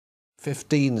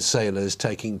15 sailors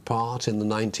taking part in the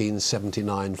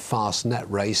 1979 Fastnet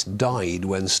race died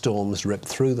when storms ripped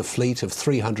through the fleet of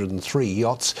 303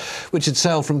 yachts, which had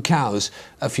sailed from Cowes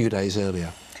a few days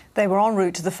earlier. They were en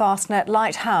route to the Fastnet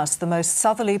lighthouse, the most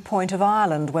southerly point of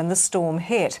Ireland, when the storm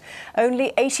hit.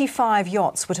 Only 85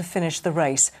 yachts were to finish the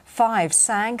race. 5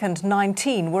 sank and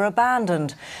 19 were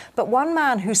abandoned. But one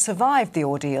man who survived the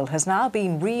ordeal has now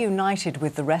been reunited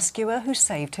with the rescuer who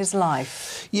saved his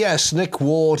life. Yes, Nick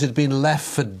Ward had been left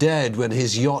for dead when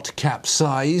his yacht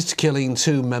capsized, killing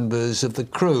 2 members of the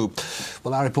crew.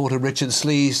 Well, our reporter Richard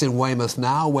Slees in Weymouth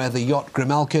now, where the yacht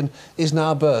Grimalkin is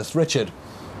now berthed. Richard.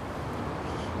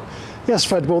 Yes,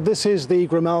 Fred, well, this is the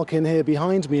Grimalkin here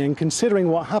behind me, and considering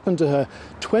what happened to her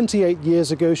 28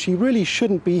 years ago, she really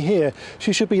shouldn't be here.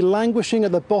 She should be languishing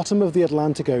at the bottom of the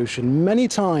Atlantic Ocean. Many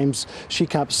times she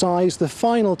capsized, the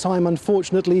final time,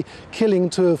 unfortunately, killing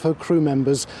 2 of her crew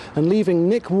members and leaving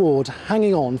Nick Ward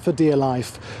hanging on for dear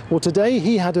life. Well, today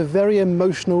he had a very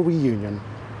emotional reunion.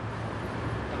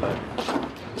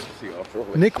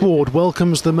 Nick Ward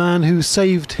welcomes the man who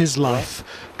saved his life.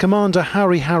 Commander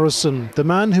Harry Harrison, the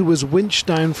man who was winched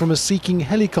down from a Sea-King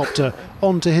helicopter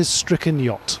onto his stricken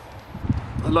yacht.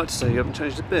 I'd like to say you haven't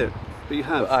changed a bit, but you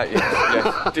have.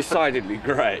 Yes, decidedly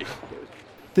grey.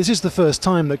 This is the first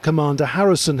time that Commander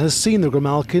Harrison has seen the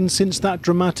Grimalkin since that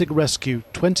dramatic rescue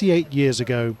 28 years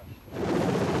ago.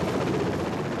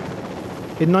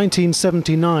 In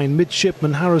 1979,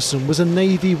 Midshipman Harrison was a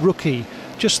Navy rookie,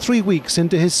 just 3 weeks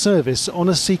into his service on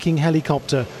a Sea-King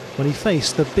helicopter when he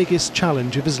faced the biggest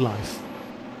challenge of his life.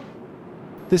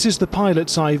 This is the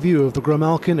pilot's eye view of the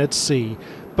Grimalkin at sea.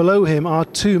 Below him are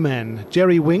 2 men,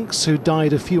 Jerry Winks, who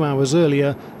died a few hours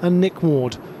earlier, and Nick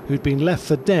Ward, who'd been left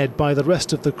for dead by the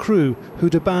rest of the crew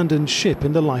who'd abandoned ship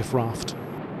in the life raft.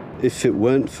 If it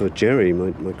weren't for Jerry,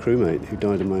 my crewmate, who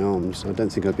died in my arms, I don't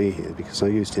think I'd be here, because I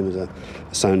used him as a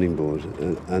sounding board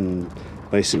and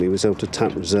basically was able to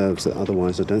tap reserves that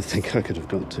otherwise I don't think I could have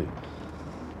got to.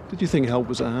 Did you think help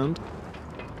was at hand?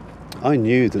 I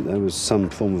knew that there was some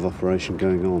form of operation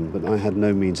going on, but I had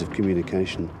no means of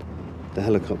communication. The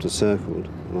helicopter circled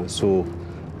and I saw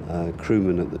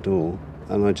crewmen at the door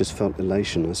and I just felt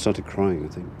elation. I started crying, I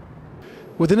think.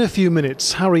 Within a few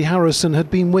minutes, Harry Harrison had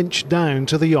been winched down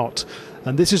to the yacht,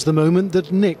 and this is the moment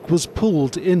that Nick was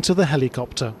pulled into the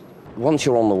helicopter. Once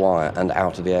you're on the wire and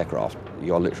out of the aircraft,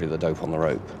 you're literally the dope on the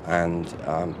rope, and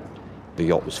the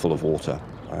yacht was full of water,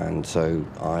 and so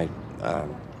I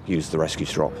used the rescue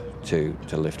strop to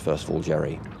lift, first of all,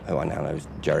 Jerry, who I now know is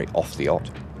Jerry, off the yacht,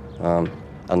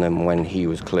 and then when he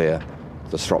was clear,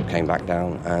 the strop came back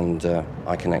down and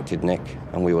I connected Nick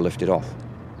and we were lifted off.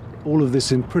 All of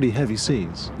this in pretty heavy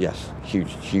seas? Yes,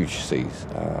 huge seas,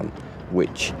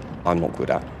 which I'm not good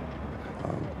at.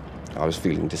 I was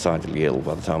feeling decidedly ill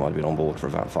by the time I'd been on board for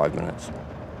about 5 minutes.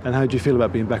 And how do you feel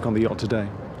about being back on the yacht today?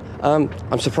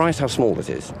 I'm surprised how small it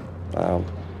is,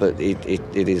 but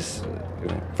it is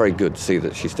very good to see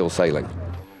that she's still sailing.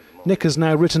 Nick has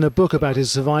now written a book about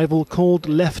his survival called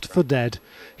Left for Dead.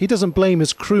 He doesn't blame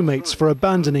his crewmates for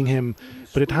abandoning him,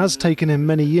 but it has taken him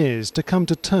many years to come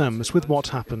to terms with what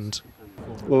happened.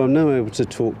 Well, I'm now able to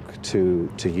talk to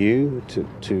you,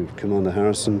 to Commander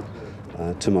Harrison,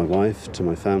 to my wife, to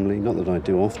my family. Not that I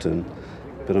do often,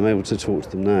 but I'm able to talk to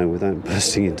them now without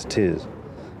bursting into tears,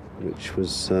 which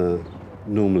was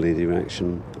normally the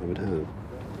reaction I would have.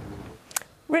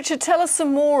 Richard, tell us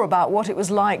some more about what it was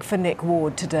like for Nick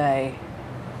Ward today.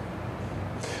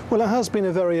 Well, it has been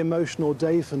a very emotional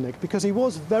day for Nick because he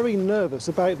was very nervous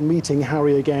about meeting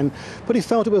Harry again, but he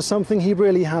felt it was something he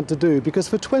really had to do because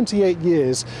for 28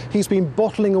 years he's been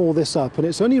bottling all this up, and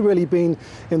it's only really been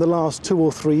in the last 2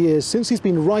 or 3 years since he's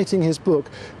been writing his book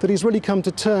that he's really come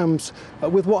to terms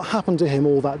with what happened to him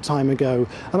all that time ago.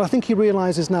 And I think he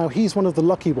realises now he's one of the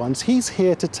lucky ones. He's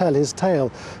here to tell his tale.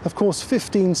 Of course,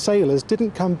 15 sailors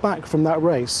didn't come back from that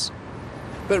race.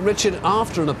 But Richard,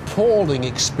 after an appalling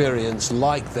experience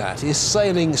like that, is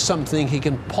sailing something he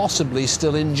can possibly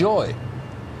still enjoy?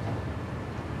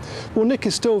 Well, Nick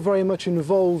is still very much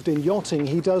involved in yachting.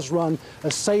 He does run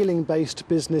a sailing-based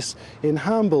business in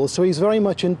Hamble, so he's very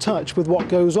much in touch with what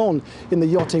goes on in the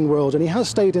yachting world, and he has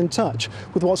stayed in touch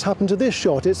with what's happened to this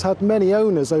yacht. It's had many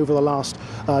owners over the last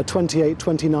 28,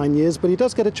 29 years, but he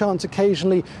does get a chance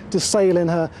occasionally to sail in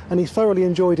her, and he thoroughly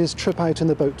enjoyed his trip out in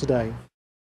the boat today.